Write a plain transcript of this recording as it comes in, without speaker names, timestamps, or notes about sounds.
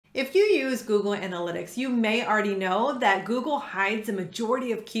If you use Google Analytics, you may already know that Google hides the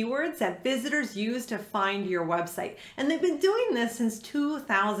majority of keywords that visitors use to find your website. And they've been doing this since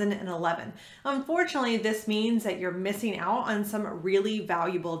 2011. Unfortunately, this means that you're missing out on some really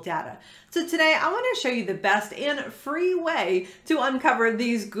valuable data. So today I want to show you the best and free way to uncover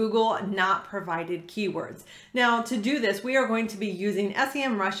these Google not provided keywords. Now, to do this, we are going to be using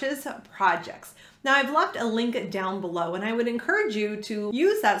SEMrush's projects. Now I've left a link down below and I would encourage you to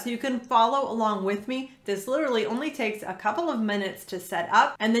use that so you can follow along with me. This literally only takes a couple of minutes to set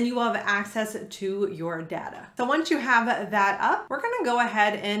up and then you will have access to your data. So once you have that up, we're going to go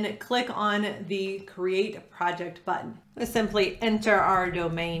ahead and click on the Create Project button. We'll simply enter our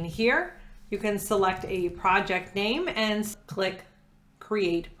domain here. You can select a project name and click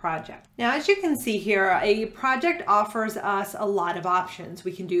Create Project. Now, as you can see here, a project offers us a lot of options.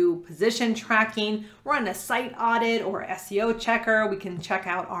 We can do position tracking, run a site audit or SEO checker. We can check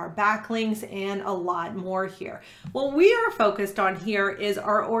out our backlinks and a lot more here. What we are focused on here is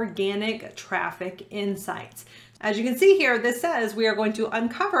our organic traffic insights. As you can see here, this says we are going to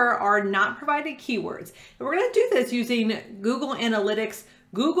uncover our not provided keywords. And we're going to do this using Google Analytics,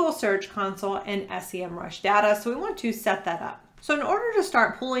 Google Search Console, and SEMrush data. So we want to set that up. So in order to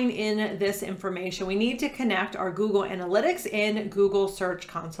start pulling in this information, we need to connect our Google Analytics and Google Search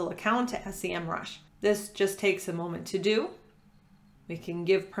Console account to SEMrush. This just takes a moment to do. We can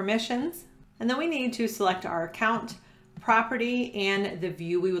give permissions, and then we need to select our account, property, and the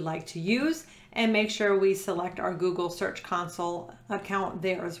view we would like to use, and make sure we select our Google Search Console account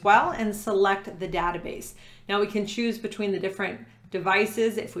there as well, and select the database. Now we can choose between the different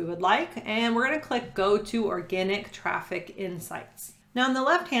devices if we would like, and we're going to click Go to Organic Traffic Insights. Now on the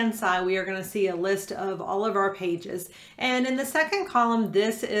left-hand side, we are going to see a list of all of our pages. And in the second column,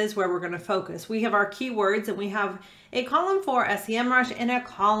 this is where we're going to focus. We have our keywords and we have a column for SEMrush and a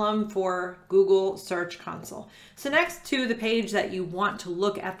column for Google Search Console. So next to the page that you want to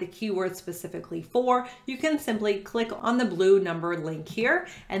look at the keyword specifically for, you can simply click on the blue numbered link here,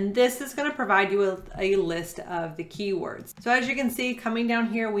 and this is going to provide you with a list of the keywords. So as you can see, coming down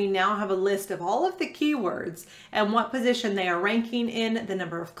here, we now have a list of all of the keywords and what position they are ranking in, the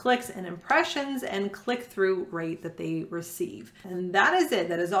number of clicks and impressions, and click-through rate that they receive. And that is it.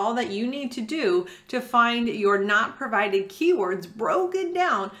 That is all that you need to do to find your not provided keywords broken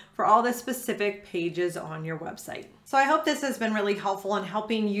down for all the specific pages on your website. So I hope this has been really helpful in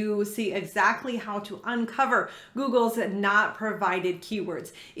helping you see exactly how to uncover Google's not provided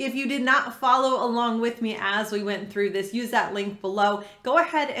keywords. If you did not follow along with me as we went through this, use that link below. Go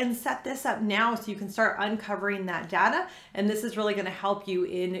ahead and set this up now so you can start uncovering that data. And this is really going to help you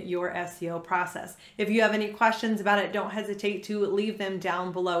in your SEO process. If you have any questions about it, don't hesitate to leave them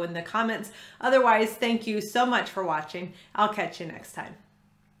down below in the comments. Otherwise, thank you so much for watching. I'll catch you next time.